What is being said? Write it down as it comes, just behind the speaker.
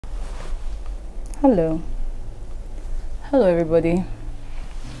Hello. Hello everybody.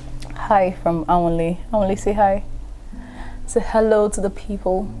 Hi from Awanli. Awanli, say hi. Say hello to the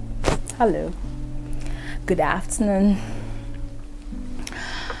people. Hello. Good afternoon.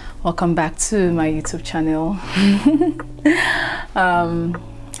 Welcome back to my YouTube channel.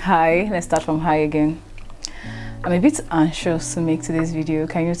 Hi, let's start from hi again. I'm a bit anxious to make today's video.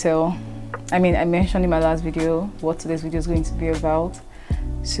 Can you tell? I mean, I mentioned in my last video what today's video is going to be about.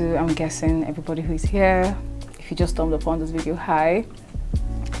 So I'm guessing everybody who is here, if you just stumbled upon this video, hi.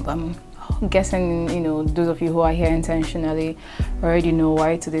 I'm guessing, you know, those of you who are here intentionally already know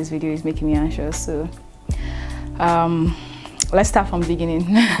why today's video is making me anxious. So let's start from the beginning.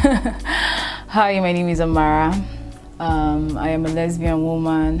 Hi, my name is Amara. I am a lesbian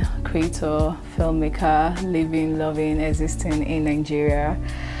woman, creator, filmmaker, living, loving, existing in Nigeria.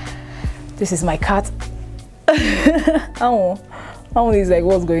 This is my cat. Awan is like,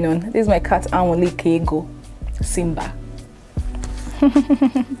 what's going on? This is my cat, Awan Kego, Simba.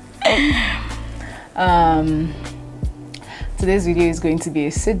 Today's video is going to be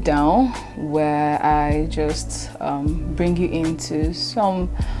a sit down where I just bring you into some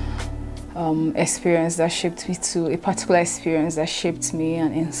experience that shaped me, to a particular experience that shaped me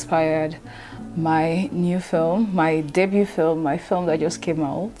and inspired my new film, my debut film, my film that just came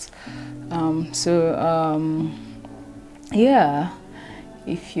out. Yeah,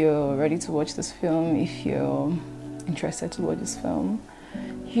 if you're ready to watch this film, if you're interested to watch this film,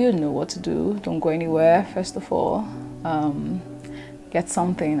 you know what to do. Don't go anywhere. First of all, get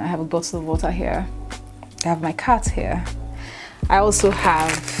something. I have a bottle of water here. I have my cat here. I also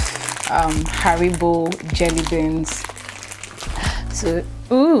have Haribo jelly beans. So,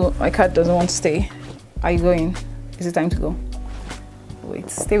 ooh, my cat doesn't want to stay. Are you going? Is it time to go?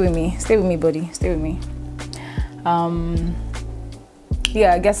 Wait, stay with me, buddy, stay with me.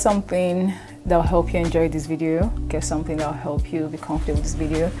 Yeah, get something that will help you enjoy this video, get something that will help you be comfortable with this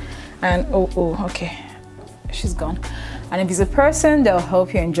video. And okay, she's gone. And if it's a person that will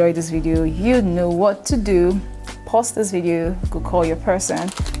help you enjoy this video, you know what to do. Pause this video, go call your person.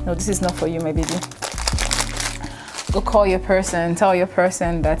 No, this is not for you, my baby. Go call your person, tell your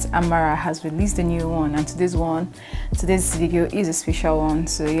person that Amara has released a new one, and today's video is a special one.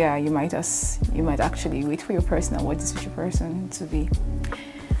 So yeah, you might actually wait for your person and watch this special person to be.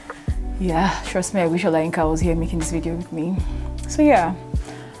 Yeah, trust me, I wish Olainka was here making this video with me. So yeah,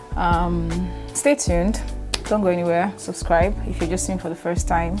 stay tuned, don't go anywhere, subscribe if you're just seeing for the first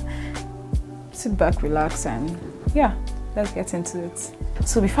time. Sit back, relax, and yeah, let's get into it.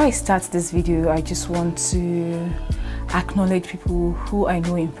 So before I start this video, I just want to acknowledge people who I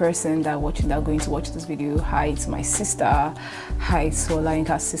know in person that are going to watch this video. Hi to my sister, hi to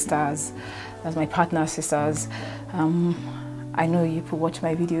Olainka's sisters, that's my partner's sisters. I know you people watch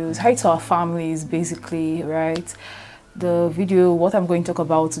my videos. Hi to our families, basically, right? The video, what I'm going to talk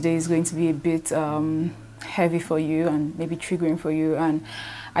about today, is going to be a bit heavy for you and maybe triggering for you. And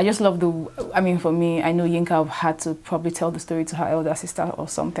I just love for me, I know Yinka had to probably tell the story to her elder sister or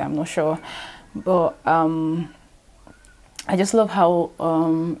something, I'm not sure. But I just love how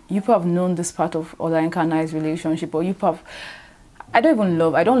you people have known this part of Olainka and I's relationship, or you people have, I don't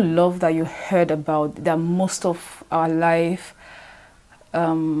love that you heard about that most of our life,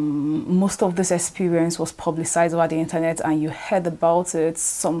 most of this experience was publicized over the internet and you heard about it.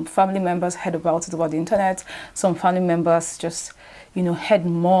 Some family members heard about it over the internet. Some family members just, you know, heard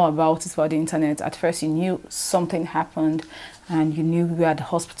more about it over the internet. At first you knew something happened and you knew we were at the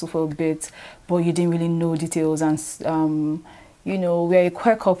hospital for a bit, but you didn't really know details. And you know, we're a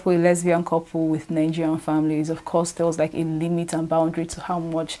queer couple, a lesbian couple with Nigerian families. Of course, there was like a limit and boundary to how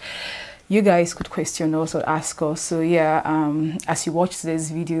much you guys could question us or ask us. So yeah, as you watch this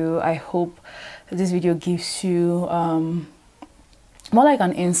video, I hope this video gives you more like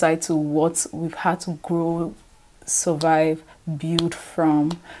an insight to what we've had to grow, survive, build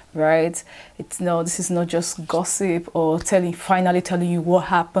from, right? This is not just gossip or finally telling you what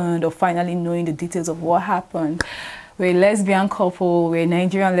happened or finally knowing the details of what happened. We're a lesbian couple, we're a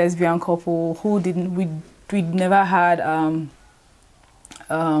Nigerian lesbian couple who we never had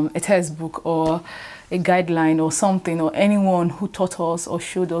a textbook or a guideline or something, or anyone who taught us or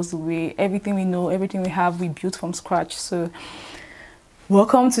showed us the way. Everything we know, everything we have, we built from scratch. So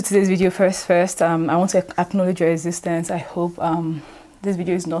welcome to today's video. First, I want to acknowledge your existence. I hope this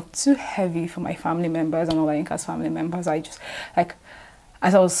video is not too heavy for my family members and Olainka's family members. I just, like,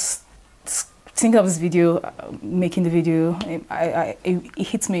 as I was thinking of this video, making the video, it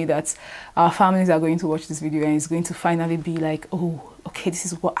hits me that our families are going to watch this video and it's going to finally be like, oh, okay, this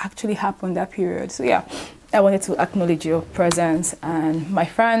is what actually happened that period. So yeah, I wanted to acknowledge your presence. And my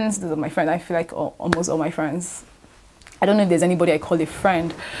friends, those are my friends, I feel like almost all my friends, I don't know if there's anybody I call a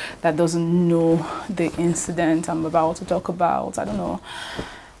friend that doesn't know the incident I'm about to talk about. I don't know.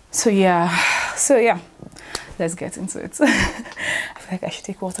 So yeah, let's get into it. I feel like I should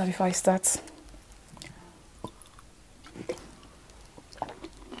take water before I start.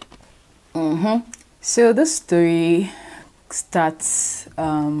 So this story starts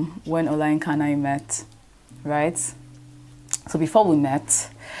when Olayinka and I met, right? So before we met,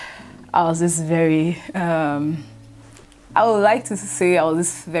 I was this very, I would like to say I was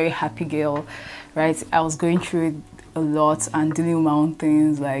this very happy girl, right? I was going through it a lot and dealing with my own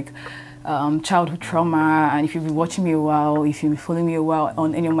things like childhood trauma. And if you've been watching me a while, if you've been following me a while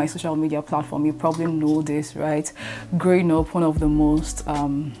on any of my social media platforms, you probably know this, right? Growing up, one of the most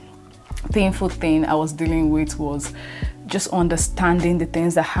painful thing I was dealing with was just understanding the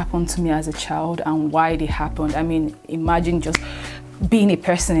things that happened to me as a child and why they happened. I mean, imagine just being a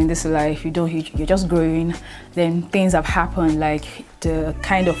person in this life. You're just growing, then things have happened, like the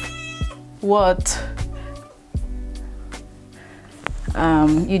kind of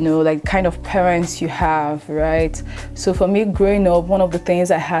you know, like kind of parents you have, right? So for me, growing up, one of the things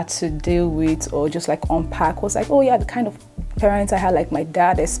I had to deal with or just like unpack was like, oh yeah, the kind of parents I had, like my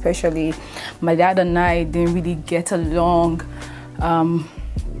dad especially. My dad and I didn't really get along.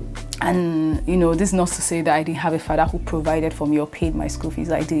 And you know, this is not to say that I didn't have a father who provided for me or paid my school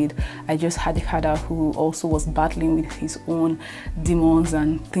fees. I did. I just had a father who also was battling with his own demons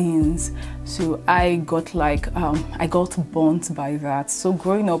and things. So I got like, I got burnt by that. So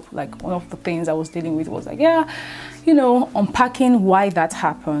growing up, like one of the things I was dealing with was like, yeah, you know, unpacking why that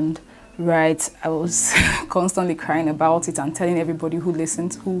happened, right? I was constantly crying about it and telling everybody who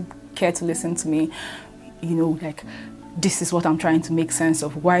cared to listen to me, you know, like, this is what I'm trying to make sense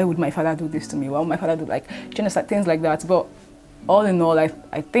of. Why would my father do this to me? Why would my father do, like, genocide, things like that? But all in all, I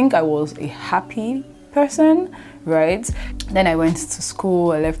think I was a happy person, right? Then I went to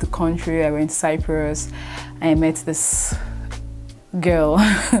school, I left the country, I went to Cyprus, I met this girl,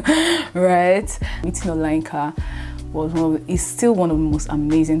 right? Meeting Olayinka is still one of the most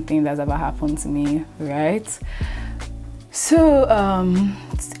amazing things that's ever happened to me, right? So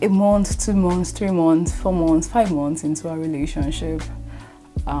a month, 2 months, 3 months, 4 months, 5 months into our relationship,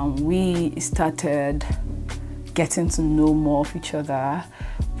 we started getting to know more of each other.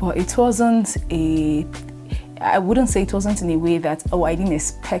 But it wasn't I wouldn't say it wasn't in a way that, oh, I didn't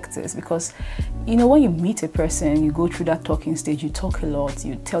expect this, because you know, when you meet a person, you go through that talking stage, you talk a lot,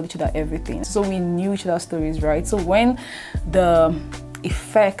 you tell each other everything. So we knew each other's stories, right? So when the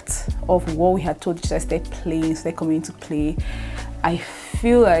effect of what we had told each other started coming into play, I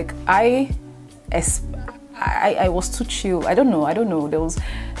feel like I was too chill. I don't know.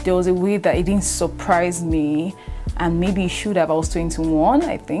 There was a way that it didn't surprise me, and maybe it should have. I was 21,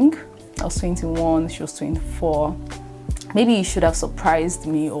 I think. I was 21, she was 24. Maybe it should have surprised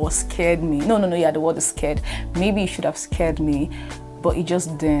me or scared me. No, yeah, the word is scared. Maybe it should have scared me, but it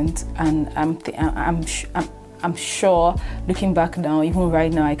just didn't. And I'm sure, looking back now, even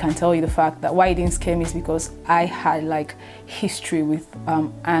right now, I can tell you the fact that why it didn't scare me is because I had like history with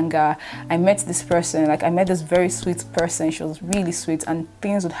anger. I met this person, like I met this very sweet person. She was really sweet, and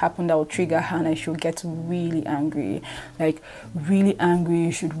things would happen that would trigger her, and she would get really angry, like really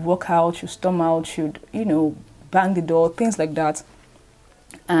angry. She would walk out, she would storm out, she would, you know, bang the door, things like that.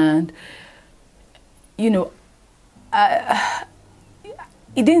 And you know, it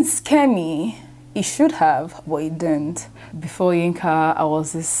didn't scare me. It should have, but it didn't. Before Yinka, I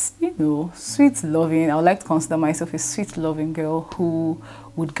was this, you know, sweet, loving, I would like to consider myself a sweet, loving girl who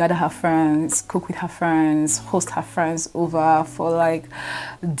would gather her friends, cook with her friends, host her friends over for like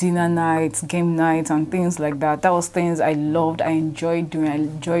dinner nights, game nights, and things like that. That was things I loved, I enjoyed doing. I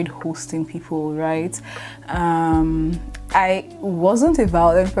enjoyed hosting people, right? I wasn't a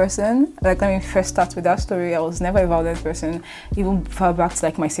violent person. Like, let me first start with that story. I was never a violent person, even far back to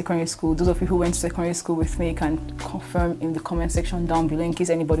like my secondary school. Those of you who went to secondary school with me can confirm in the comment section down below in case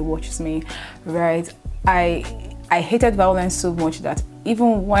anybody watches me, right? I hated violence so much that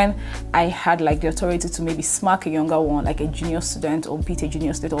even when I had like the authority to maybe smack a younger one, like a junior student, or beat a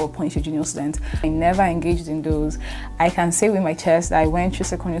junior student, or punish a junior student, I never engaged in those. I can say with my chest that I went through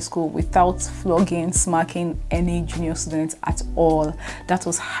secondary school without flogging, smacking any junior student at all. That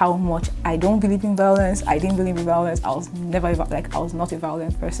was how much I don't believe in violence. I didn't believe in violence. I was never like, I was not a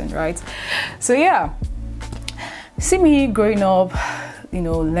violent person, right? So yeah, see me growing up, you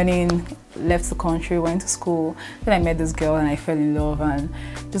know, learning, left the country, went to school, then I met this girl and I fell in love. And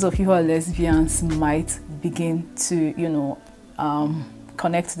those of you who are lesbians might begin to, you know,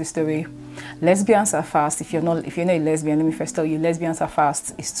 connect to the story. Lesbians are fast. If you're not a lesbian, let me first tell you, lesbians are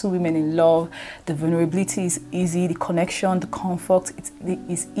fast. It's two women in love. The vulnerability is easy. The connection, the comfort,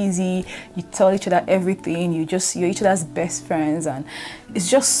 it's easy. You tell each other everything. You're each other's best friends, and it's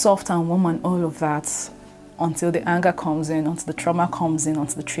just soft and warm and all of that, until the anger comes in, until the trauma comes in,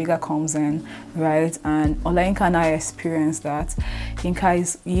 until the trigger comes in, right? And Olayinka and I experienced that.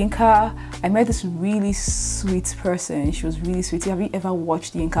 Yinka, I met this really sweet person. She was really sweet. Have you ever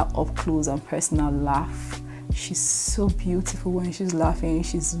watched Yinka up close and personal laugh? She's so beautiful when she's laughing.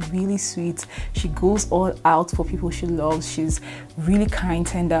 She's really sweet. She goes all out for people she loves. She's really kind,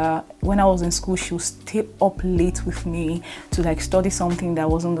 tender. When I was in school, she would stay up late with me to like study something that I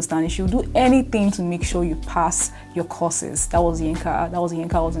wasn't understanding. She would do anything to make sure you pass your courses. That was Yinka. That was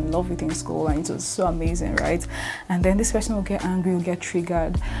Yinka I was in love with in school, and it was so amazing, right? And then this person will get angry, will get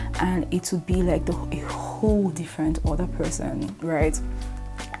triggered, and it would be like a whole different other person, right?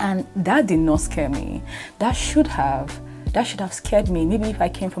 And that did not scare me. That should have scared me. Maybe if I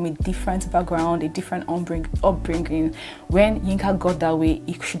came from a different background, a different upbringing, when Yinka got that way,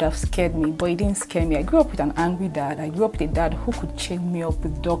 it should have scared me, but it didn't scare me. I grew up with an angry dad. I grew up with a dad who could chain me up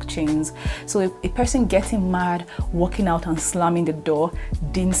with dog chains. So a person getting mad, walking out and slamming the door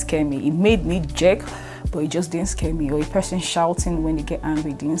didn't scare me. It made me jerk, but it just didn't scare me. Or a person shouting when they get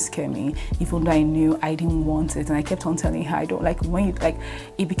angry didn't scare me, even though I knew I didn't want it. And I kept on telling her, I don't like when you like.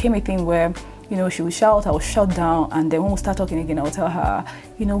 It became a thing where, you know, she would shout, I would shut down, and then when we start talking again, I would tell her,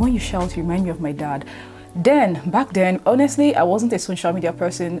 you know, when you shout, you remind me of my dad. Then back then, honestly, I wasn't a social media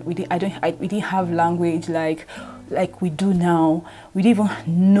person. We didn't have language like we do now. We didn't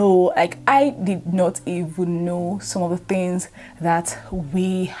even know, like I did not even know some of the things that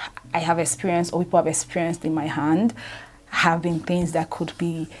I have experienced or people have experienced in my hand have been things that could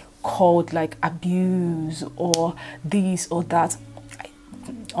be called like abuse or this or that.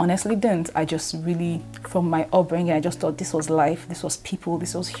 Honestly didn't. I just really, from my upbringing, I just thought this was life, this was people,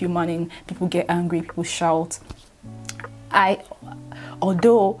 this was human, and people get angry, people shout.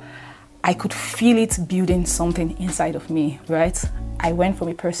 Although I could feel it building something inside of me, right? I went from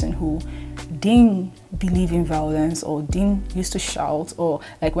a person who didn't believe in violence or didn't used to shout, or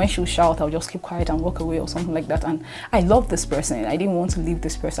like when she would shout, I would just keep quiet and walk away or something like that. And I loved this person. I didn't want to leave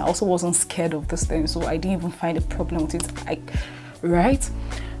this person. I also wasn't scared of this thing, so I didn't even find a problem with it. Right?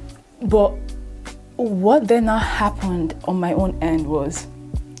 But what then happened on my own end was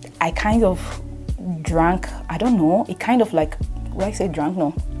I kind of drank, I don't know, it kind of like, when I say drank,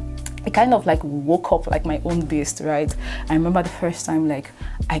 no, it kind of like woke up like my own beast, right? I remember the first time like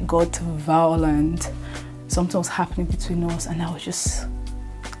I got violent, something was happening between us, and I was just,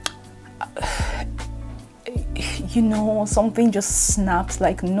 you know, something just snapped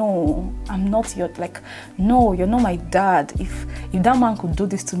like, no, I'm not your, like, no, you're not my dad. If that man could do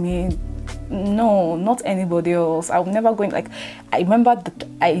this to me, no, not anybody else. I'm never going, like, I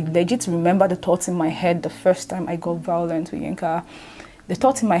legit remember the thoughts in my head the first time I got violent with Yinka. The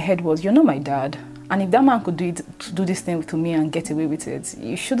thought in my head was, you're not my dad. And if that man could do this thing to me and get away with it,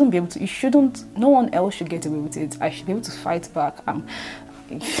 you shouldn't be able to, no one else should get away with it. I should be able to fight back.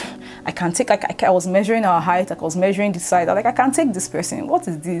 I can't take, like, I was measuring our height, like I was measuring the size. I was like, I can't take this person. What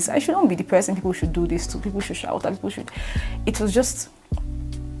is this? I shouldn't be the person people should do this to. People should shout at, people should. It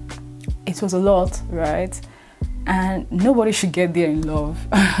was a lot, right? And nobody should get there in love.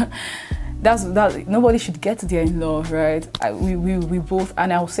 Nobody should get there in love, right? We both,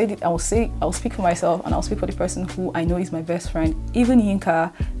 and I'll speak for myself, and I'll speak for the person who I know is my best friend. Even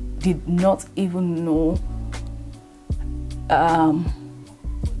Yinka did not even know.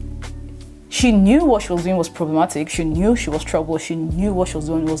 She knew what she was doing was problematic. She knew she was trouble. She knew what she was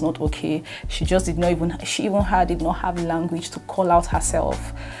doing was not okay. She just did not even, did not have language to call out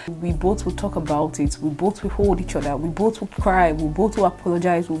herself. We both would talk about it. We both would hold each other. We both would cry. We both would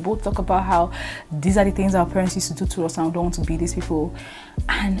apologize. We both talk about how these are the things our parents used to do to us and we don't want to be these people.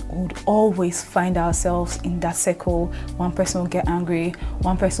 And we would always find ourselves in that circle. One person will get angry.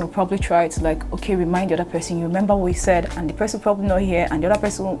 One person will probably try to like, okay, remind the other person, you remember what we said, and the person will probably not hear, and the other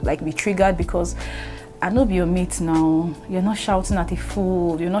person will like be triggered because I know be your mate now. You're not shouting at a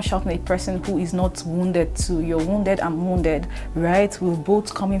fool. You're not shouting at a person who is not wounded too. You're wounded, I'm wounded, right? We're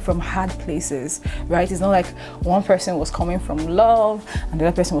both coming from hard places, right? It's not like one person was coming from love and the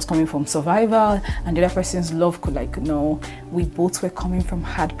other person was coming from survival and the other person's love could like, no, we both were coming from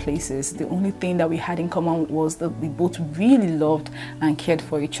hard places. The only thing that we had in common was that we both really loved and cared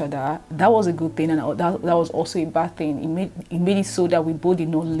for each other. That was a good thing, and that was also a bad thing. It made it so that we both did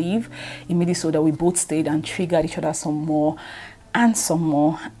not leave. It made it so that we both stayed and triggered each other some more and some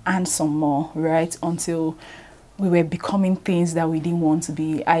more and some more, right? Until we were becoming things that we didn't want to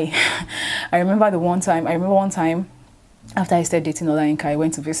be. I remember one time after I started dating Olayinka, I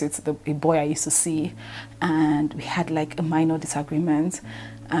went to visit a boy I used to see, and we had like a minor disagreement,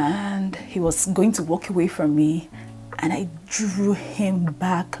 and he was going to walk away from me, and I drew him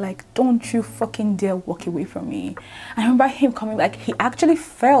back, like, don't you fucking dare walk away from me. I remember him coming, like, he actually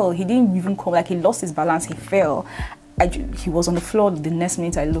fell. He didn't even come, like, he lost his balance, he fell. He was on the floor the next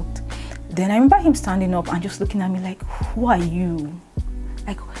minute I looked. Then I remember him standing up and just looking at me like, who are you?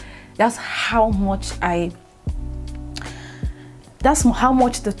 Like, that's how much the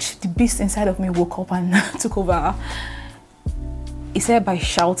beast inside of me woke up and took over. He said by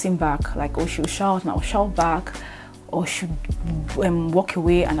shouting back, like, oh, she'll shout and I'll shout back, or should walk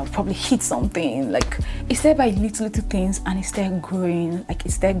away and I'll probably hit something. Like, it started by little things, and it started growing. Like,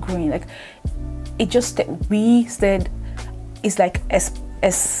 it started growing. Like, it just, we said, it's like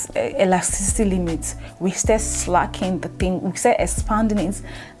elasticity limits. We start slacking the thing. We start expanding it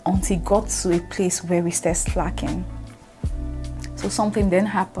until it got to a place where we start slacking. So something then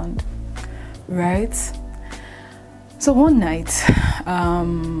happened, right? So one night,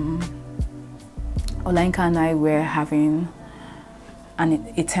 Olayinka and I were having an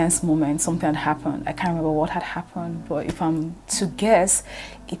intense moment. Something had happened. I can't remember what had happened, but if I'm to guess,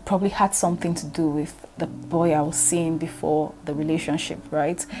 it probably had something to do with the boy I was seeing before the relationship,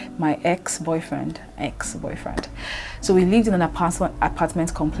 right? My ex-boyfriend. So we lived in an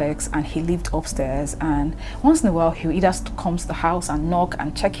apartment complex, and he lived upstairs, and once in a while he would either come to the house and knock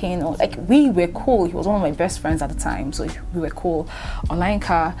and check in, or like, we were cool. He was one of my best friends at the time, so we were cool.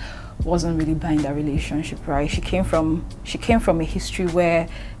 Olayinka wasn't really buying that relationship, right? She came from a history where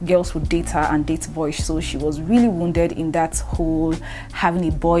girls would date her and date boys, so she was really wounded in that whole having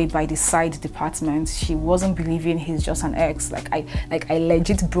a boy by the side department. She wasn't believing he's just an ex. Like I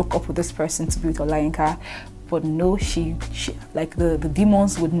legit broke up with this person to be with Olayinka, but no, she like the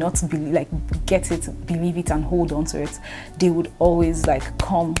demons would not believe, like, get it, believe it, and hold on to it. They would always like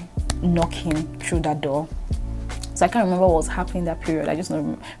come knocking through that door. So I can't remember what was happening that period. I just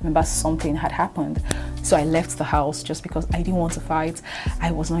remember something had happened. So I left the house just because I didn't want to fight. I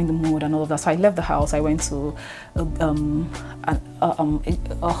was not in the mood and all of that. So I left the house. I went to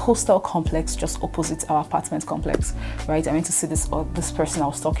a hostel complex just opposite our apartment complex, right? I went to see this person I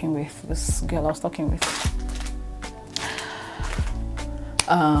was talking with, this girl I was talking with.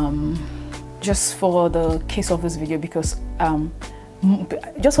 Just for the case of this video, because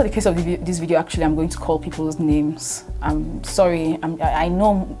just for the case of this video, actually, I'm going to call people's names. I'm sorry, I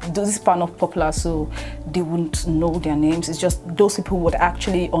know this is part not popular, so they wouldn't know their names. It's just those people would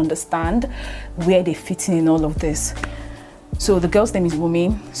actually understand where they fit in all of this. So the girl's name is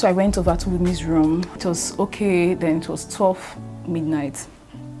Wumi. So I went over to Wumi's room. It was okay, then it was 12 midnight.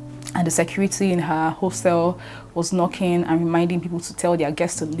 And the security in her hostel was knocking and reminding people to tell their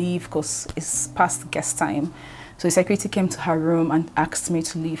guests to leave because it's past guest time. So the security came to her room and asked me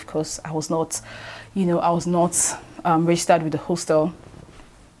to leave because I was not, registered with the hostel.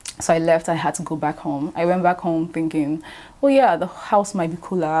 So I left. I had to go back home. I went back home thinking, oh yeah, the house might be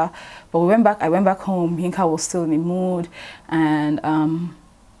cooler. But I went back home. Yinka was still in the mood, and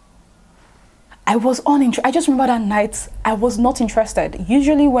I was uninterested. I just remember that night I was not interested.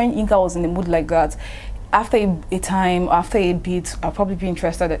 Usually when Yinka was in the mood like that, after a bit, I'll probably be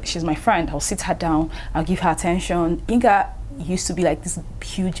interested. She's my friend. I'll sit her down. I'll give her attention. Yinka used to be like this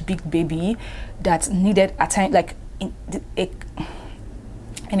huge, big baby that needed attention. Like,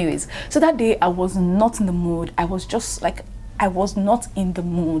 anyways, so that day I was not in the mood. I was just like, I was not in the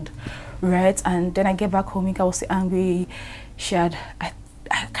mood, right? And then I get back home. Yinka was so angry. I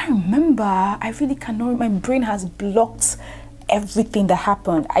can't remember. I really cannot. My brain has blocked everything that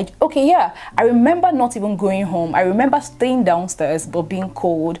happened. I remember not even going home. I remember staying downstairs but being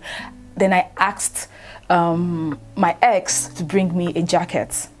cold. Then I asked my ex to bring me a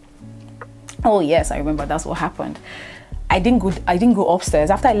jacket. Oh yes, I remember. That's what happened. I didn't go upstairs.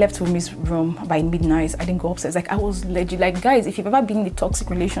 After I left Wumi's room by midnight, I didn't go upstairs. Like, I was legit, like, guys, if you've ever been in a toxic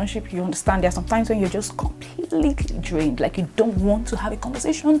relationship, you understand there are sometimes when you're just completely drained. Like, you don't want to have a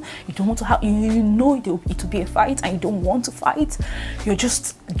conversation. You don't want to have, you know it will be a fight and you don't want to fight. You're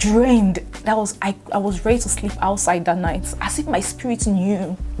just drained. I was ready to sleep outside that night, as if my spirit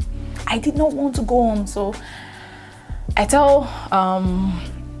knew. I did not want to go home. So I tell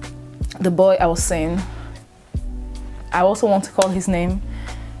the boy I was saying, I also want to call his name,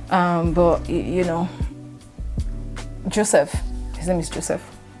 but you know, Joseph. His name is Joseph.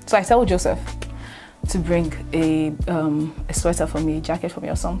 So I tell Joseph to bring a sweater for me, a jacket for me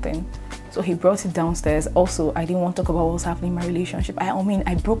or something. So he brought it downstairs. Also, I didn't want to talk about what was happening in my relationship. I mean,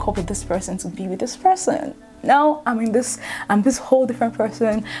 I broke up with this person to be with this person. Now I'm this whole different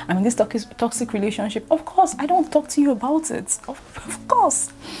person. I'm in this toxic relationship. Of course, I don't talk to you about it. Of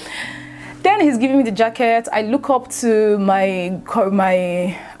course. Then he's giving me the jacket. I look up to my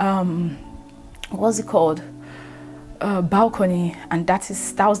what's it called? Balcony, and that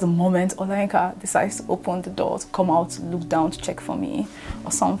was the moment Olayinka decides to open the door to come out to look down to check for me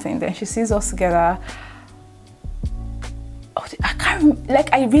or something. Then she sees us together. Oh,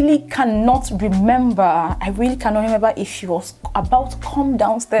 I really cannot remember. I really cannot remember if she was about to come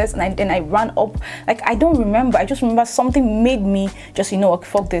downstairs and then I ran up. Like, I don't remember. I just remember something made me just, you know what,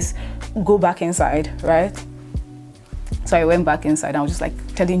 fuck this, go back inside, right? So I went back inside. I was just like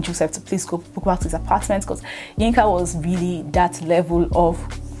telling Joseph to please go back to his apartment, because Yinka was really that level of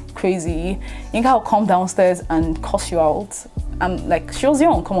crazy. Yinka will come downstairs and cuss you out. Like, she was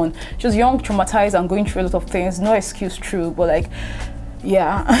young, come on. She was young, traumatized, and going through a lot of things. No excuse, true, but like,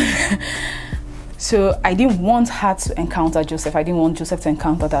 yeah. So I didn't want her to encounter Joseph. I didn't want Joseph to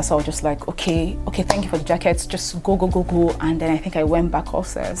encounter that. So I was just like, okay, thank you for the jacket. Just go. And then I think I went back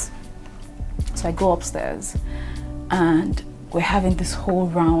upstairs. So I go upstairs, and we're having this whole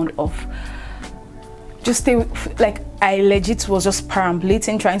round of just like, I legit was just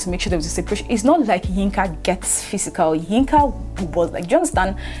perambulating, trying to make sure there was a separation. It's not like Yinka gets physical. Yinka was like, do you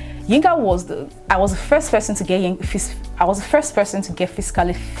understand? Yinka was I was the first person to get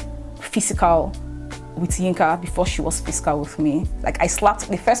physically physical with Yinka before she was physical with me. Like,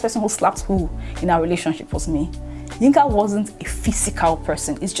 the first person who slapped who in our relationship was me. Yinka wasn't a physical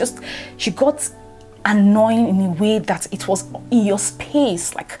person. It's just, she got annoying in a way that it was in your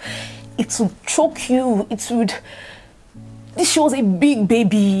space. Like, it would choke you. She was a big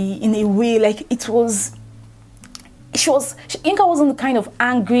baby in a way. Like, Yinka wasn't the kind of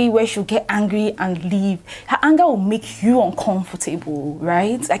angry where she'll get angry and leave. Her anger will make you uncomfortable,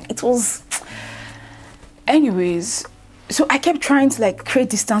 right? Like, it was, anyways. So I kept trying to like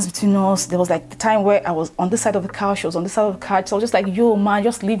create distance between us. There was like the time where I was on this side of the couch, she was on this side of the couch. So I was just like, yo man,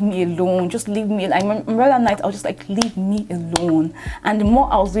 just leave me alone. Just leave me alone. I remember that night I was just like, leave me alone. And the more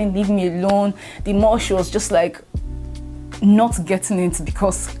I was doing leave me alone, the more she was just like not getting it,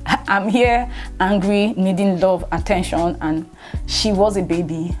 because I'm here angry, needing love, attention, and she was a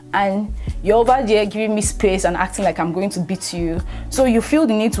baby. And you're over there giving me space and acting like I'm going to beat you. So you feel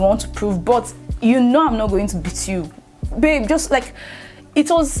the need to want to prove, but you know I'm not going to beat you. Babe, just like, it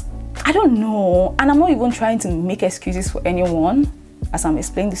was, I don't know, and I'm not even trying to make excuses for anyone as I'm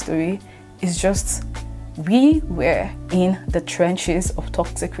explaining the story. It's just, we were in the trenches of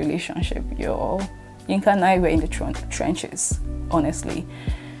toxic relationship, y'all. Yinka and I were in the trenches, honestly.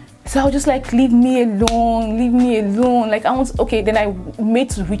 So I was just like, leave me alone. Like, okay, then I made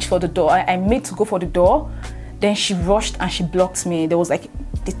to reach for the door. I made to go for the door. Then she rushed and she blocked me. There was like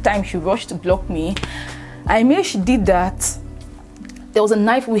the time she rushed to block me. I made she did that. There was a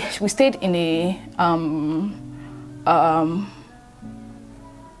knife. We stayed in a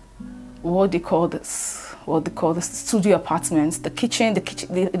what they call this studio apartments. The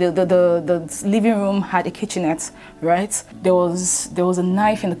living room had a kitchenette, right? There was a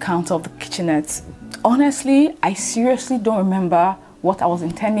knife in the counter of the kitchenette. Honestly, I seriously don't remember what I was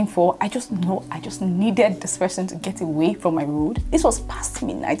intending for. I just know I just needed this person to get away from my road. This was past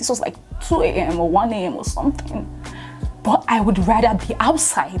midnight. This was like 2 a.m. or 1 a.m. or something. But I would rather be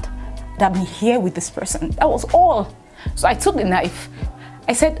outside than be here with this person. That was all. So I took the knife.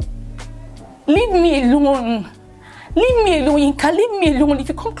 I said, leave me alone. Leave me alone, Yinka. Leave me alone. If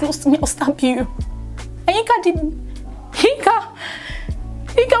you come close to me, I'll stab you. And Yinka didn't.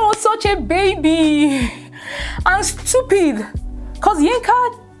 Yinka was such a baby and stupid. Because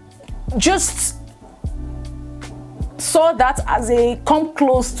Yinka just saw that as a come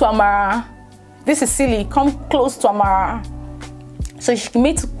close to Amara. This is silly, come close to Amara. So she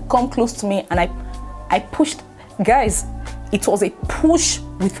made to come close to me, and I pushed. Guys, it was a push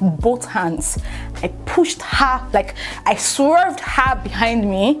with both hands. I pushed her, like I swerved her behind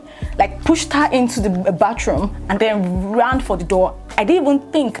me, like pushed her into the bathroom, and then ran for the door. I didn't even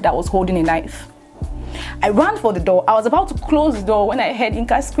think that I was holding a knife. I ran for the door. I was about to close the door when I heard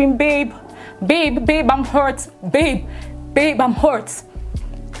Yinka scream, babe, I'm hurt. Babe, I'm hurt.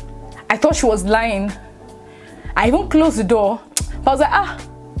 I thought she was lying. I even closed the door. But I was like,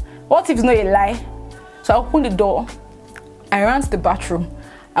 what if it's not a lie? So I opened the door. I ran to the bathroom.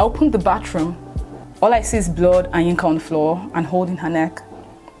 I opened the bathroom. All I see is blood and Yinka on the floor and holding her neck.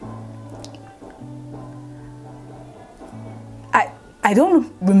 I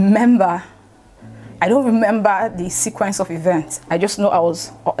don't remember I don't remember the sequence of events. I just know I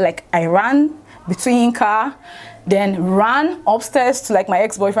was like, I ran between car, then ran upstairs to like my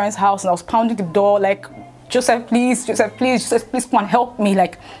ex-boyfriend's house, and I was pounding the door like, Joseph, please, Joseph, please, Joseph, please come and help me.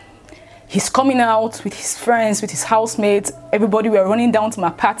 Like, he's coming out with his friends, with his housemates. Everybody were running down to my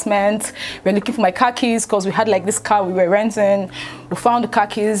apartment. We were looking for my car keys because we had like this car we were renting. We found the car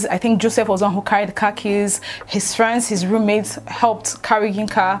keys. I think Joseph was the one who carried the car keys. His friends, his roommates helped carry his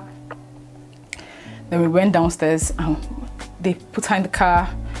car. Then we went downstairs and they put her in the car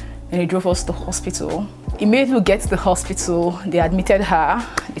and they drove us to the hospital. Immediately we get to the hospital, they admitted her,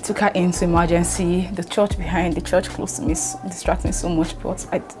 they took her into emergency. The church behind, the church close to me distracted me so much, but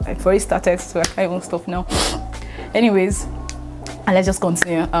I've already started, so I can't even stop now. Anyways, and let's just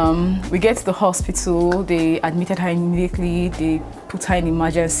continue. We get to the hospital, they admitted her immediately, they put her in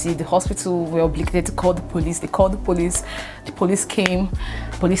emergency. The hospital were obligated to call the police. They called the police came,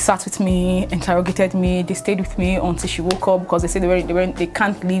 police sat with me, interrogated me, they stayed with me until she woke up, because they said they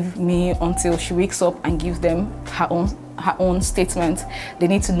can't leave me until she wakes up and gives them her own statement. They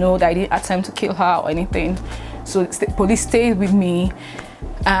need to know that I didn't attempt to kill her or anything. So the police stayed with me,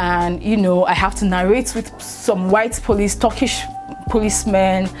 and you know, I have to narrate with some white police, Turkish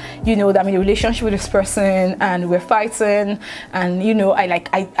policemen, you know, that I'm in a relationship with this person and we're fighting, and you know,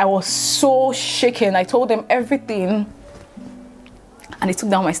 I was so shaken. I told them everything and they took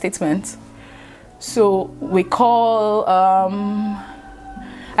down my statement. So we call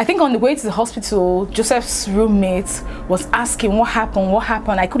I think on the way to the hospital, Joseph's roommate was asking what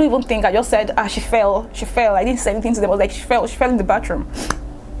happened. I couldn't even think. I just said, she fell. I didn't say anything to them. I was like, she fell in the bathroom.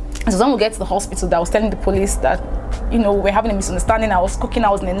 So when we get to the hospital, that I was telling the police that, you know, we're having a misunderstanding. I was cooking, I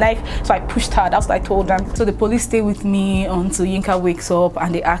was in a knife, so I pushed her. That's what I told them. So the police stayed with me until Yinka wakes up,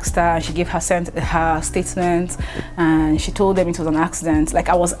 and they asked her, and she gave her statement, and she told them it was an accident. Like,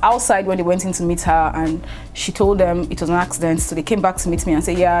 I was outside when they went in to meet her, and she told them it was an accident. So they came back to meet me and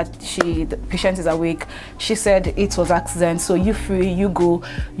said, yeah, the patient is awake. She said it was accident, so you free, you go,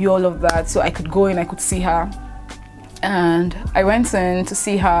 you all of that. So I could go in, I could see her. And I went in to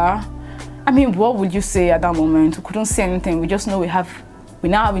see her. I mean, what would you say at that moment? We couldn't say anything. We just know we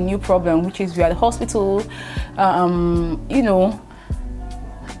now have a new problem, which is we are at the hospital. You know,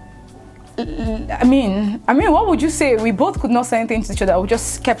 I mean, what would you say? We both could not say anything to each other. We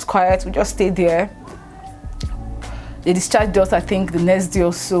just kept quiet. We just stayed there. They discharged us, I think, the next day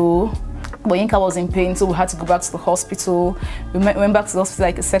or so. But Yinka was in pain, so we had to go back to the hospital. We went back to the hospital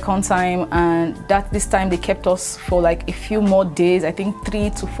like a second time, and this time they kept us for like a few more days, I think 3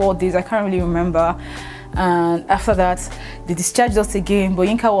 to 4 days, I can't really remember. And after that, they discharged us again, but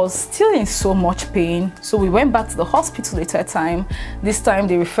Yinka was still in so much pain. So we went back to the hospital a third time. This time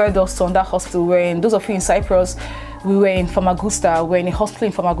they referred us to another hospital. Those of you in Cyprus, we were in Famagusta. We're in a hospital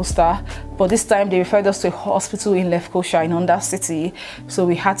in Famagusta, but this time they referred us to a hospital in Lefkosha in Onda City. So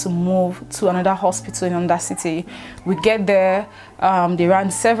we had to move to another hospital in Onda City. We get there, they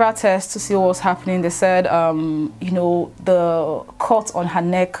ran several tests to see what was happening. They said, you know, the cut on her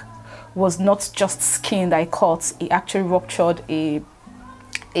neck was not just skin that it cut. It actually ruptured a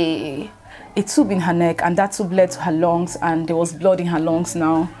tube in her neck, and that tube led to her lungs, and there was blood in her lungs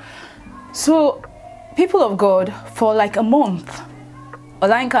now. So, people of God, for like a month,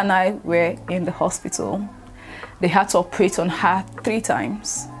 Olayinka and I were in the hospital. They had to operate on her 3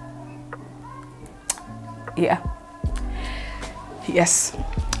 times. Yeah. Yes.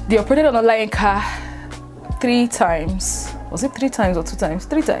 They operated on Olayinka 3 times. Was it 3 times or 2 times?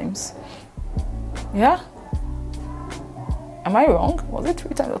 3 times. Yeah? Am I wrong? Was it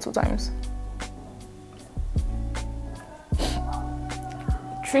 3 times or 2 times?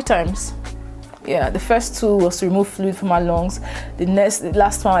 3 times. Yeah, the first 2 was to remove fluid from her lungs. The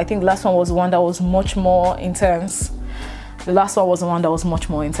last one, I think the last one was the one that was much more intense. The last one was the one that was much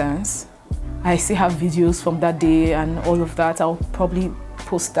more intense. I still have videos from that day and all of that. I'll probably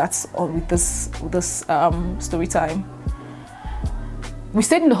post that with this story time. We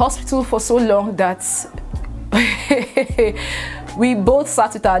stayed in the hospital for so long that we both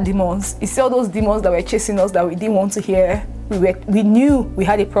sat with our demons. You see all those demons that were chasing us that we didn't want to hear. We knew we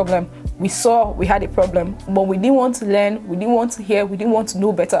had a problem. We saw we had a problem, but we didn't want to learn. We didn't want to hear. We didn't want to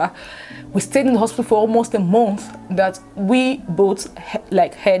know better. We stayed in the hospital for almost a month that we both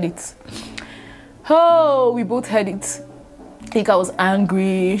heard it. Oh, we both heard it. I think I was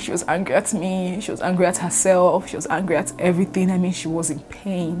angry. She was angry at me. She was angry at herself. She was angry at everything. I mean, she was in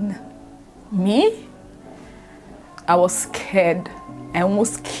pain. Me? I was scared. I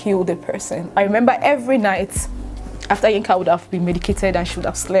almost killed a person. I remember every night after Yinka would have been medicated and she would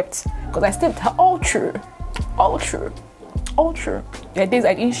have slept, because I slept all through. There are days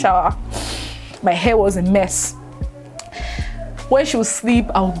I didn't shower. My hair was a mess. When she would sleep,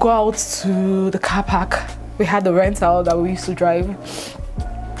 I would go out to the car park. We had the rental that we used to drive.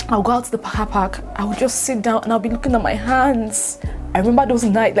 I'll go out to the car park. I would just sit down and I'll be looking at my hands. I remember those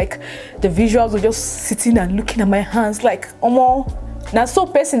nights, like the visuals were just sitting and looking at my hands, like, Omo, now so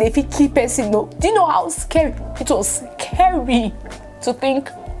person, if he keep person, no. Do you know how scary it was? Scary to think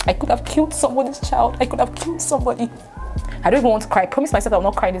I could have killed somebody's child. I could have killed somebody. I don't even want to cry. I promise myself I will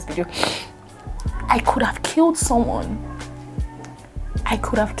not cry in this video. I could have killed someone. I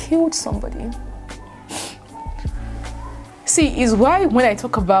could have killed somebody. See, is why when I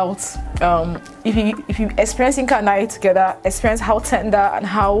talk about if you experience Yinka and I together, experience how tender and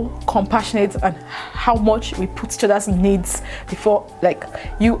how compassionate and how much we put each other's needs before, like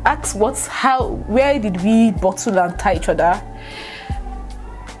you ask where did we bottle and tie each other?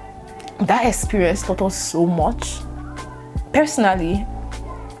 That experience taught us so much. Personally,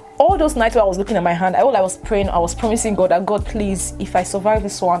 all those nights where I was looking at my hand, all I was praying, I was promising God that, God, please, if I survive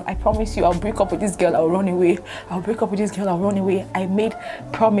this one, I promise you I'll break up with this girl, I'll run away. I'll break up with this girl, I'll run away. I made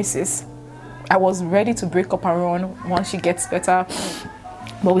promises. I was ready to break up and run once she gets better.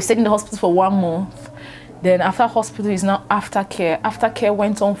 But we stayed in the hospital for 1 month. Then after hospital is now aftercare. Aftercare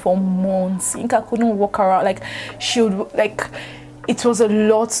went on for months. Yinka couldn't walk around. Like, she would, like, it was a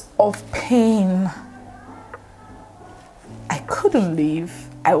lot of pain. I couldn't leave.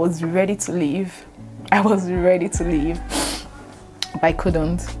 I was ready to leave. I was ready to leave, but I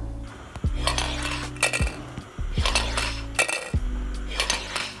couldn't.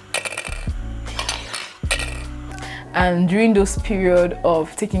 And during those period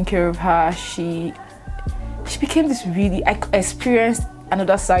of taking care of her, she became this really, I experienced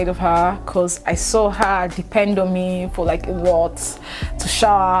another side of her, because I saw her depend on me for like a lot, to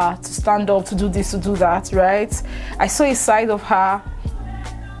shower, to stand up, to do this, to do that, right? I saw a side of her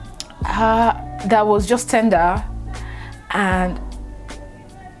that was just tender, and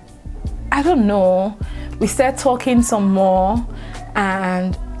I don't know, we started talking some more,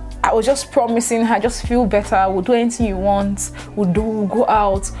 and I was just promising her, just feel better, we'll do anything you want, we'll go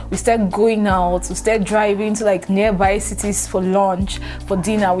out. We started going out, we started driving to like nearby cities for lunch, for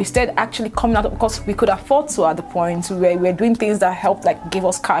dinner. We started actually coming out, because we could afford to at the point where we were doing things that helped, like give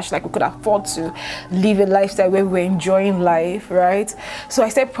us cash, like we could afford to live a lifestyle where we're enjoying life, right? So I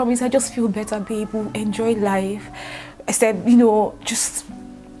started promising her, just feel better, babe, we'll enjoy life. I said, you know, just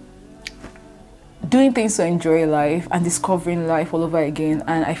doing things to enjoy life and discovering life all over again.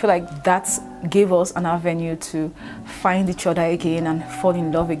 And I feel like that gave us an avenue to find each other again and fall in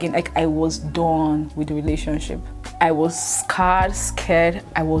love again. Like, I was done with the relationship. I was scared,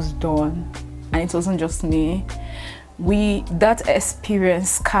 I was done. And it wasn't just me. That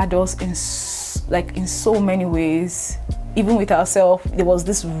experience scarred us in so many ways. Even with ourselves, there was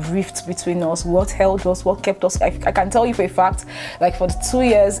this rift between us. What held us, what kept us. I can tell you for a fact, like for the 2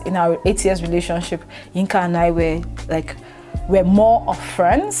 years in our 8 years relationship, Yinka and I were more of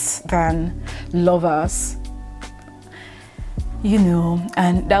friends than lovers, you know.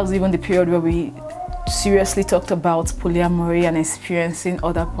 And that was even the period where we seriously talked about polyamory and experiencing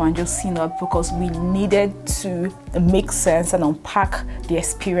other people and just seeing that, because we needed to make sense and unpack the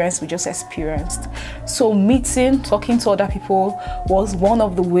experience we just experienced. So meeting, talking to other people was one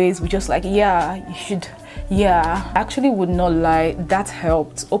of the ways we just like, yeah, you should. Yeah, I actually would not lie, that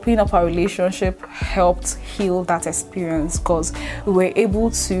helped. Opening up our relationship helped heal that experience, because we were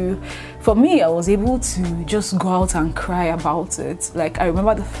able to, for me, I was able to just go out and cry about it. Like, I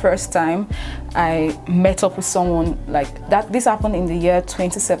remember the first time I met up with someone like that. This happened in the year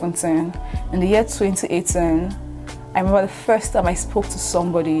 2017. In the year 2018, I remember the first time I spoke to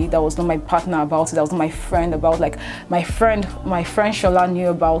somebody that was not my partner about it, that was not my friend about, like my friend Shola knew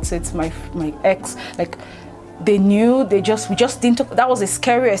about it, my ex, like they knew, we just didn't talk. That was a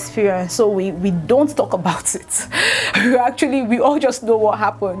scary experience, so we don't talk about it. we all just know what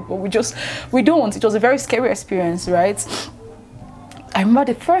happened, but we don't. It was a very scary experience, right? I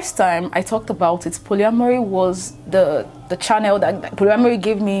remember the first time I talked about it, polyamory was the channel that polyamory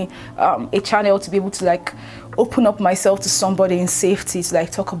gave me, a channel to be able to like open up myself to somebody in safety, to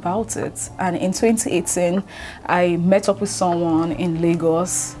like talk about it. And in 2018, I met up with someone in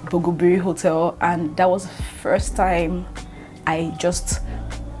Lagos, Bogobiri Hotel, and that was the first time I just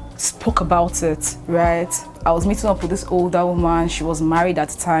spoke about it, right? I was meeting up with this older woman. She was married at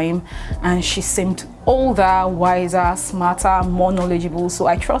the time, and she seemed older, wiser, smarter, more knowledgeable. So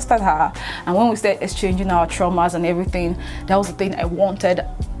I trusted her, and when we started exchanging our traumas and everything, that was the thing I wanted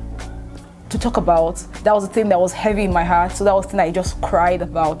to talk about. That was the thing that was heavy in my heart. So that was the thing I just cried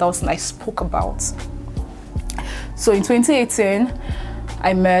about. That was the thing I spoke about. So in 2018,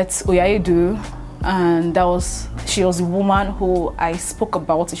 I met Oyaedu. and she was the woman who I spoke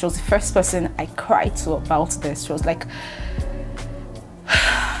about. She was the first person I cried to about this. She was like,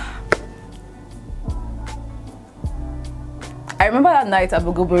 I remember that night at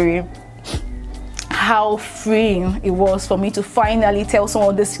Bogobori, how freeing it was for me to finally tell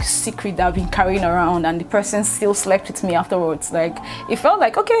someone this secret that I've been carrying around, and the person still slept with me afterwards. Like, it felt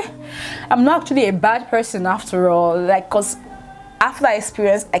like, okay, I'm not actually a bad person after all. Like, because after that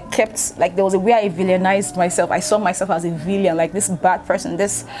experience, I kept, like, there was a way I villainized myself. I saw myself as a villain, like this bad person,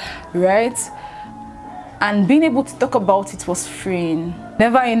 this, right? And being able to talk about it was freeing.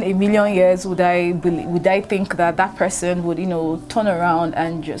 Never in a million years would I think that that person would, you know, turn around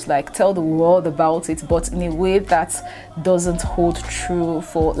and just like tell the world about it, but in a way that doesn't hold true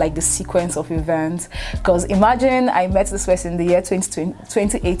for like the sequence of events. Because imagine I met this person in the year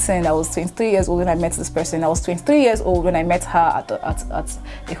 2018. I was 23 years old when I met this person. I was 23 years old when I met her at a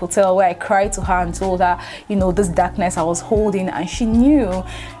hotel, where I cried to her and told her, you know, this darkness I was holding, and she knew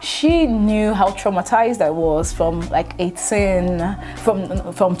how traumatized I was from like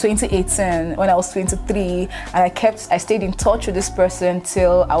 2018 when I was 23, and I stayed in touch with this person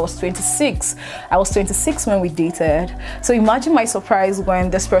till I was 26. I was 26 when we dated. So imagine my surprise when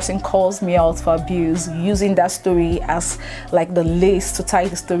this person calls me out for abuse, using that story as like the lace to tie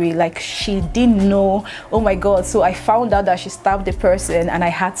the story. Like, she didn't know. Oh my God. So I found out that she stabbed the person and I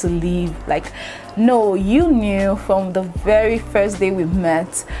had to leave. Like, no, you knew from the very first day we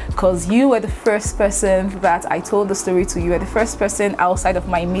met, because you were the first person that I told the story to. You were the first person outside of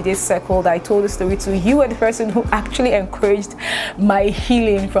my immediate circle that I told the story to. You were the person who actually encouraged my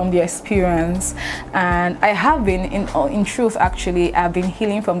healing from the experience. And I have been, in truth, actually, I've been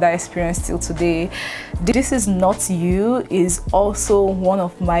healing from that experience till today. This Is Not You is also one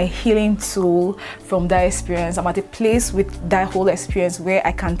of my healing tools from that experience. I'm at a place with that whole experience where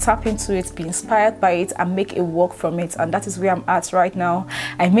I can tap into it, be inspired by it, and make a work from it, and that is where I'm at right now.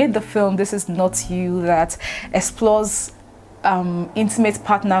 I made the film This Is Not You that explores intimate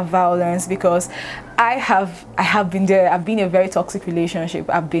partner violence, because I have been there. I've been in a very toxic relationship.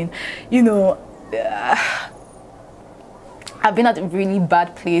 I've been, you know, I've been at a really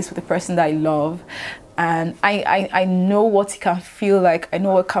bad place with the person that I love, and I know what it can feel like. I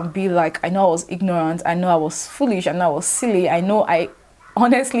know what it can be like. I know I was ignorant. I know I was foolish. I know I was silly. I know I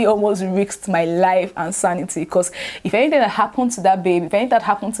honestly almost risked my life and sanity, because if anything that happened to that babe, if anything that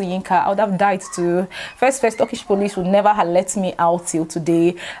happened to Yinka, I would have died too. First, Turkish police would never have let me out till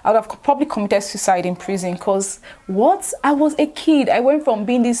today. I would have probably committed suicide in prison, because what? I was a kid. I went from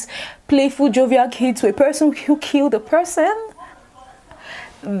being this playful, jovial kid to a person who killed a person.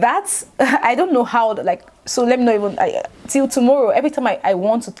 That's, I don't know how, like, so let me know, even till tomorrow, every time I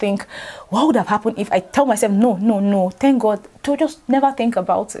want to think, what would have happened if I tell myself, no, thank God, to just never think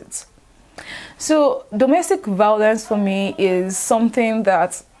about it. So domestic violence for me is something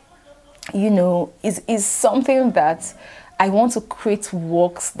that, you know, is something that I want to create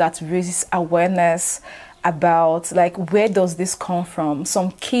works that raises awareness about, like, where does this come from?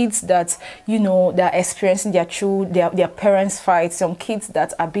 Some kids that, you know, they're experiencing their parents fight, some kids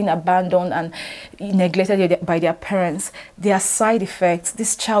that are being abandoned and neglected by their parents, their side effects,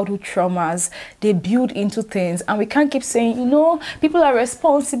 these childhood traumas, they build into things, and we can't keep saying, you know, people are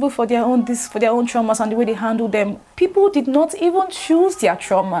responsible for their own traumas and the way they handle them. People did not even choose their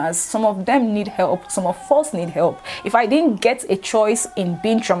traumas. Some of them need help. Some of us need help. If I didn't get a choice in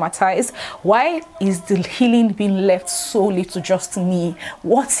being traumatized, why is the healing being left solely to just me?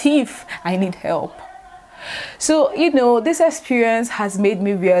 What if I need help? So, you know, this experience has made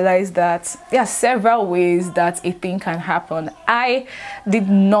me realize that there are several ways that a thing can happen. I did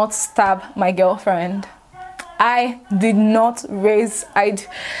not stab my girlfriend. I did not raise,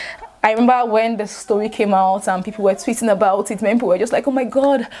 I remember when the story came out and people were tweeting about it, people were just like, oh my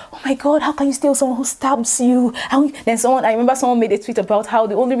God, how can you steal someone who stabs you? Then I remember someone made a tweet about how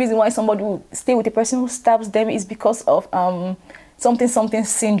the only reason why somebody would stay with the person who stabs them is because of something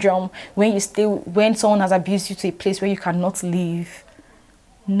syndrome, when someone has abused you to a place where you cannot leave.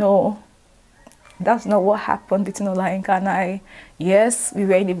 No, that's not what happened between Olayinka and I. Yes, we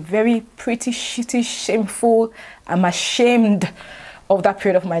were in a very pretty shitty, shameful, I'm ashamed of that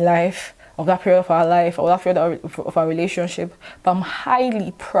period of my life, of that period of our life, of that period of our relationship. But I'm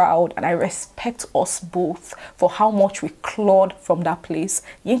highly proud and I respect us both for how much we clawed from that place.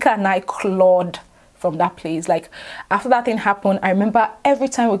 Yinka and I clawed from that place. Like, after that thing happened, I remember every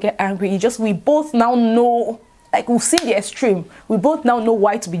time we get angry, we both now know, like, we've seen the extreme. We both now know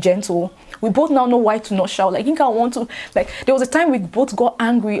why to be gentle. We both now know why to not shout. Like, Yinka want to, like, there was a time we both got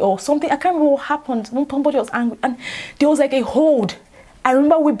angry or something. I can't remember what happened. Somebody was angry and there was like a hold. I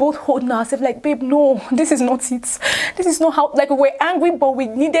remember we both holding ourselves like, babe, no, this is not it. This is not how, like, we were angry, but we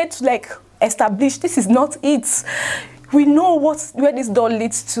needed to like establish this is not it. We know where this door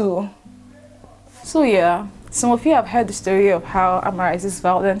leads to. So yeah, some of you have heard the story of how Amara is this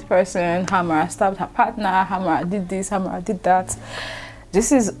violent person, how Amara stabbed her partner, how Amara did this, how Amara did that.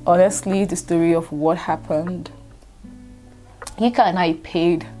 This is honestly the story of what happened. Yinka and I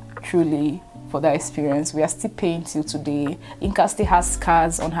paid truly for that experience. We are still paying till today. Yinka still has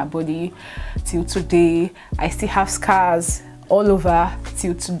scars on her body till today. I still have scars all over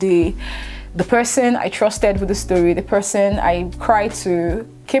till today. The person I trusted with the story, the person I cried to,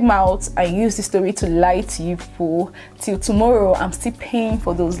 came out and used the story to lie to you people. Till tomorrow, I'm still paying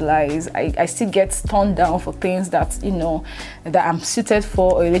for those lies. I still get turned down for things that, you know, that I'm suited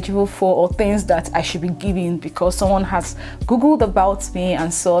for or eligible for, or things that I should be giving because someone has Googled about me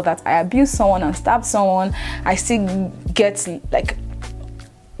and saw that I abused someone and stabbed someone. I still get like,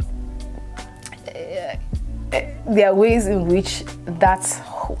 there are ways in which that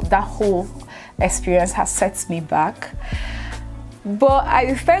whole experience has set me back. But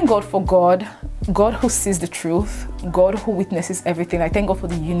I thank God for God who sees the truth, God who witnesses everything. I thank God for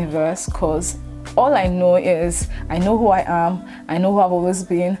the universe, because all I know is I know who I am, I know who I've always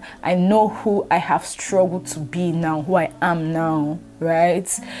been, I know who I have struggled to be now, who I am now,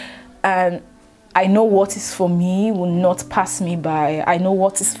 right? And I know what is for me will not pass me by. I know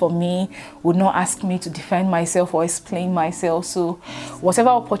what is for me will not ask me to defend myself or explain myself. So whatever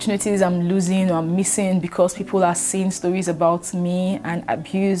opportunities I'm losing or I'm missing because people are seeing stories about me and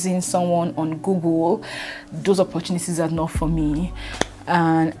abusing someone on Google, those opportunities are not for me.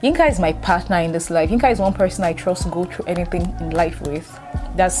 And Yinka is my partner in this life. Yinka is one person I trust to go through anything in life with.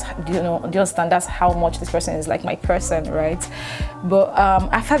 That's, you know, do you understand? That's how much this person is like my person, right? But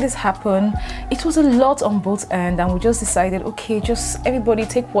after this happened, it was a lot on both ends, and we just decided, okay, just everybody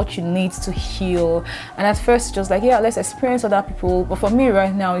take what you need to heal. And at first, just like, yeah, let's experience other people. But for me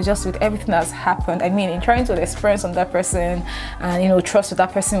right now, it's just with everything that's happened. I mean, in trying to experience on that person and, you know, trust with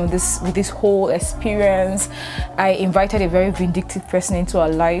that person with this whole experience, I invited a very vindictive person into our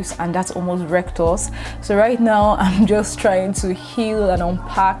lives, and that's almost wrecked us. So right now, I'm just trying to heal and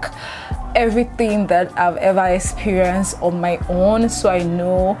unpack everything that I've ever experienced on my own, so I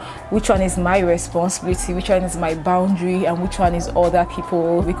know which one is my responsibility, which one is my boundary, and which one is other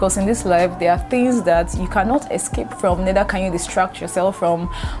people. Because in this life there are things that you cannot escape from, neither can you distract yourself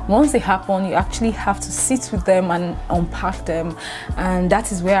from. Once they happen, you actually have to sit with them and unpack them. And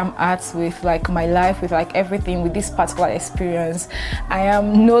that is where I'm at with like my life, with like everything, with this particular experience. I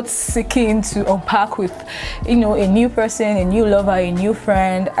am not seeking to unpack with, you know, a new person, a new lover, a new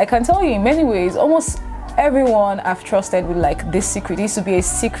friend. I can tell you in many ways, almost everyone I've trusted with like this secret, it used to be a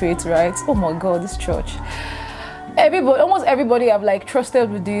secret, right? Oh my God, this church. Almost everybody I've like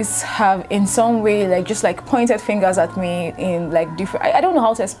trusted with this have in some way like just like pointed fingers at me in like different, I don't know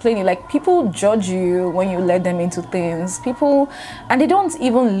how to explain it. Like people judge you when you let them into things, people, and they don't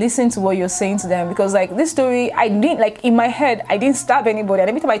even listen to what you're saying to them. Because like this story, I didn't, like in my head, I didn't stab anybody, and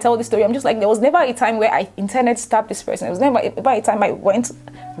every time I tell this story, I'm just like, there was never a time where I intended to stab this person. There was never a time I went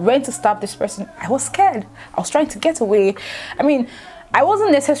to stab this person. I was scared. I was trying to get away. I mean, I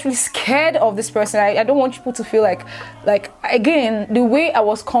wasn't necessarily scared of this person. I don't want people to feel like again, the way I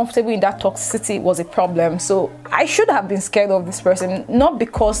was comfortable in that toxicity was a problem. So I should have been scared of this person, not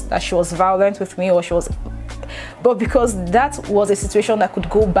because that she was violent with me or but because that was a situation that could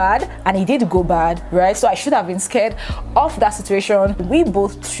go bad, and it did go bad, right? So I should have been scared of that situation. We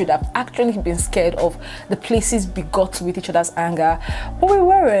both should have actually been scared of the places we got to with each other's anger, but we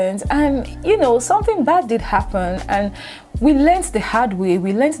weren't. And you know, something bad did happen, and we learned the hard way.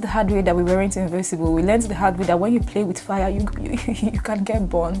 We learned the hard way that we weren't invincible. We learned the hard way that when you play with fire, you can get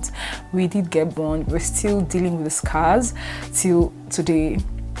burnt. We did get burnt. We're still dealing with the scars till today.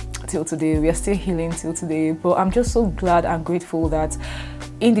 We are still healing till today. But I'm just so glad and grateful that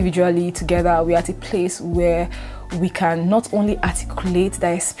individually, together, we are at a place where we can not only articulate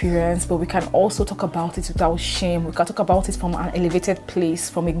that experience, but we can also talk about it without shame. We can talk about it from an elevated place,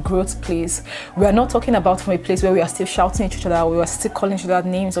 from a growth place. We are not talking about from a place where we are still shouting at each other, we are still calling each other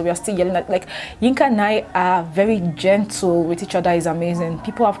names, or we are still yelling at, like, Yinka and I are very gentle with each other. Is amazing.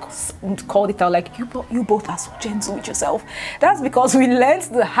 People have called it out like, you both are so gentle with yourself. That's because we learned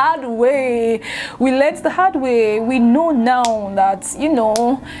the hard way. We learned the hard way. We know now that, you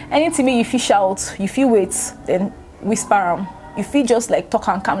know, anything you feel shout, you feel wait, then whisper them. You feel just like talk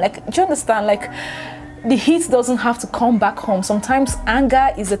and calm. Like, do you understand? Like, the heat doesn't have to come back home. Sometimes anger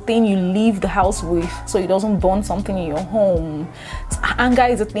is a thing you leave the house with so it doesn't burn something in your home. Anger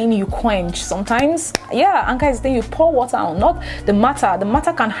is a thing you quench. Sometimes, yeah, anger is a thing you pour water on, not the matter. The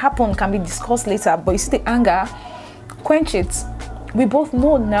matter can happen, can be discussed later, but you see the anger, quench it. We both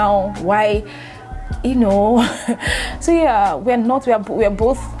know now why, you know. So yeah,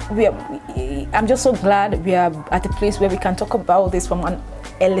 I'm just so glad we are at a place where we can talk about this from an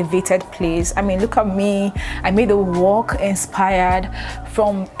elevated place. I mean, look at me. I made a walk inspired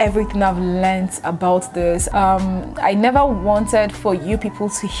from everything I've learned about this. I never wanted for you people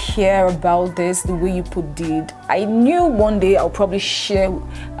to hear about this the way you did. I knew one day I'll probably share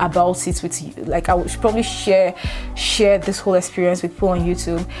about it with you. Like, I would probably share this whole experience with people on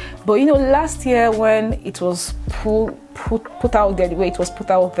YouTube. But you know, last year when it was put out there, the way it was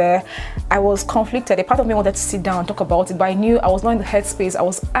put out there, I was conflicted. A part of me wanted to sit down and talk about it, but I knew I was not in the headspace. I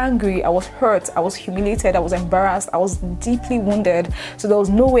was angry, I was hurt, I was humiliated, I was embarrassed, I was deeply wounded. So there was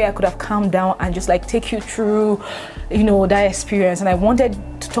no way I could have calmed down and just like take you through, you know, that experience. And I wanted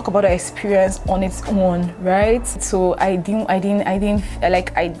to talk about that experience on its own, right? So I knew I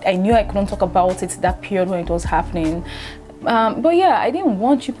couldn't talk about it that period when it was happening. But yeah, I didn't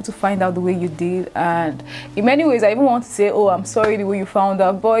want people to find out the way you did, and in many ways I even want to say, oh, I'm sorry the way you found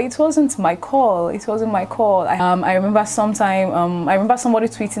out, but it wasn't my call. It wasn't my call. I remember somebody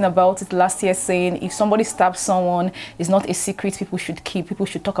tweeting about it last year saying, if somebody stabs someone, it's not a secret people should keep, people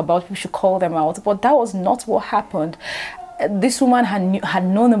should talk about, people should call them out. But that was not what happened. This woman had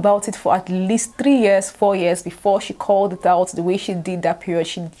known about it for at least 3 years, 4 years before she called it out the way she did that period.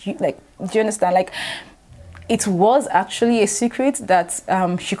 Do you understand? Like, it was actually a secret that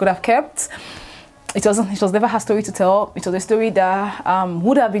she could have kept. It was never her story to tell. It was a story that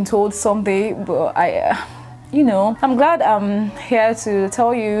would have been told someday. But you know, I'm glad I'm here to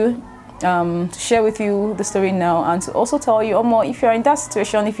tell you, to share with you the story now, and to also tell you, Omo, if you're in that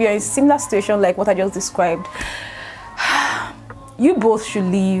situation, if you're in a similar situation like what I just described, you both should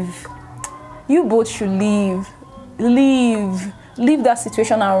leave. You both should leave. Leave that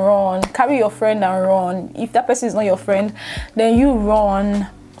situation and run. Carry your friend and run. If that person is not your friend, then you run.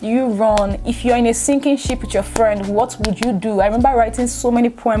 If you're in a sinking ship with your friend, what would you do? I remember writing so many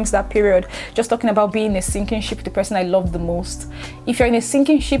poems that period, just talking about being in a sinking ship with the person I loved the most. If you're in a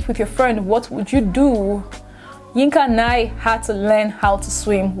sinking ship with your friend, what would you do? Yinka and I had to learn how to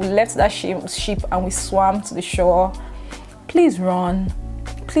swim. We left that ship and we swam to the shore. Please run.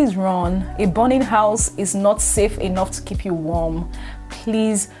 Please run. A burning house is not safe enough to keep you warm.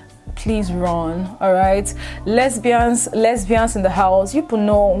 Please run. All right, lesbians in the house, you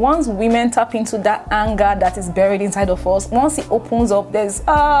know, once women tap into that anger that is buried inside of us, once it opens up, there's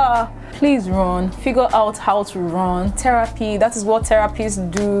please run. Figure out how to run. Therapy, that is what therapists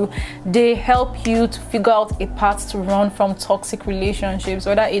do. They help you to figure out a path to run from toxic relationships,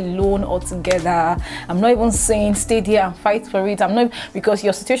 whether alone or together. I'm not even saying stay there and fight for it. I'm not, because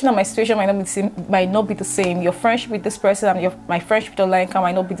your situation and my situation might not be the same. Your friendship with this person and my friendship with Olayinka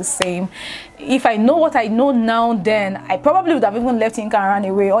might not be the same. If I know what I know now, then I probably would have even left Yinka and ran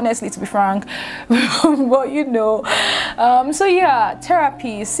away, honestly, to be frank. But you know, so yeah,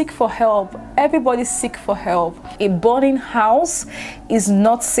 therapy, seek for help. Everybody seek for help. A burning house is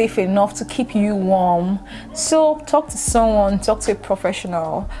not safe enough to keep you warm. So talk to someone, talk to a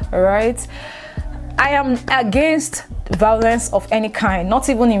professional. All right, I am against violence of any kind, not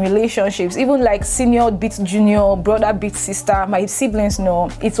even in relationships, even like senior beats junior, brother beats sister. My siblings know.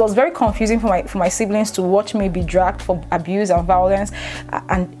 It was very confusing for my siblings to watch me be dragged for abuse and violence,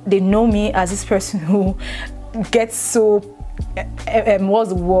 and they know me as this person who gets so what's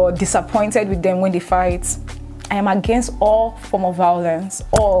the word, disappointed with them when they fight. I am against all form of violence,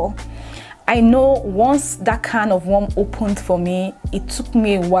 all. I know once that can of worm opened for me, it took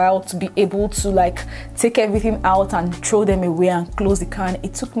me a while to be able to like take everything out and throw them away and close the can.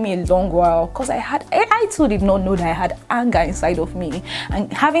 It took me a long while because I too did not know that I had anger inside of me.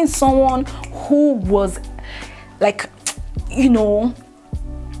 And having someone who was like, you know,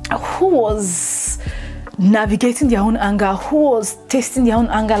 who was navigating their own anger, who was tasting their own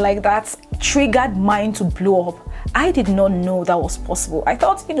anger like that, triggered mine to blow up. I did not know that was possible. I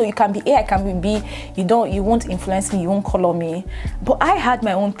thought, you know, you can be A, I can be B. You won't influence me, you won't color me. But I had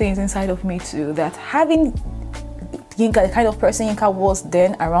my own things inside of me too, that having Yinka, the kind of person Yinka was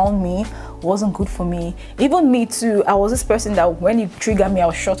then around me, wasn't good for me. Even me too, I was this person that when you trigger me,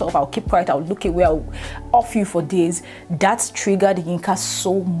 I'll shut up, I'll keep quiet, I'll look away, I'll off you for days. That triggered Yinka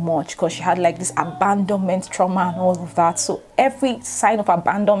so much because she had like this abandonment trauma and all of that. So every sign of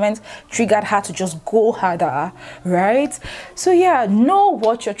abandonment triggered her to just go harder, right? So yeah, know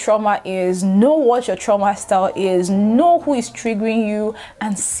what your trauma is, know what your trauma style is, know who is triggering you,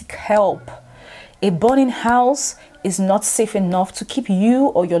 and seek help. A burning house is not safe enough to keep you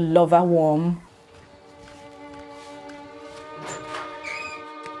or your lover warm.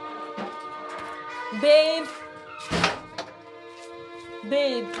 Babe.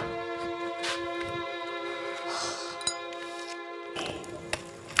 Babe.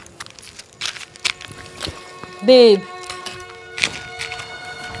 Babe.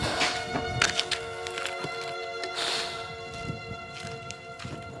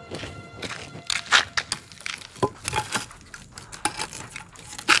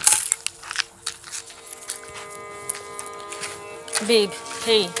 Babe,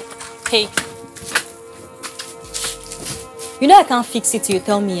 hey. You know I can't fix it till you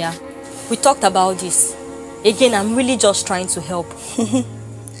tell me, yeah? We talked about this. Again, I'm really just trying to help.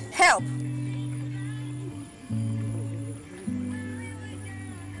 Help?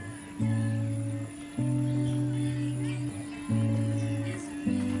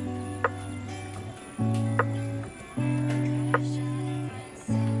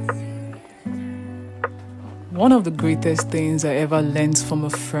 One of the greatest things I ever learned from a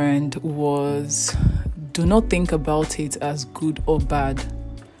friend was, do not think about it as good or bad.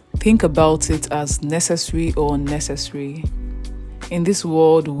 Think about it as necessary or unnecessary. In this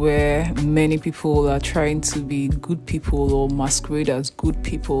world where many people are trying to be good people or masquerade as good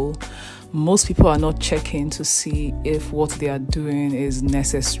people, most people are not checking to see if what they are doing is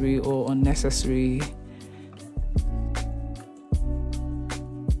necessary or unnecessary.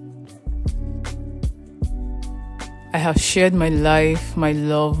 I have shared my life, my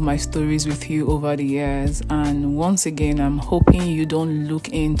love, my stories with you over the years, and once again I'm hoping you don't look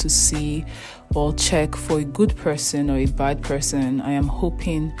in to see or check for a good person or a bad person. I am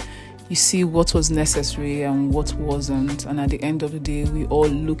hoping you see what was necessary and what wasn't, and at the end of the day we all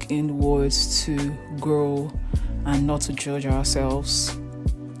look inwards to grow and not to judge ourselves.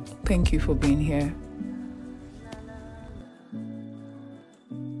 Thank you for being here.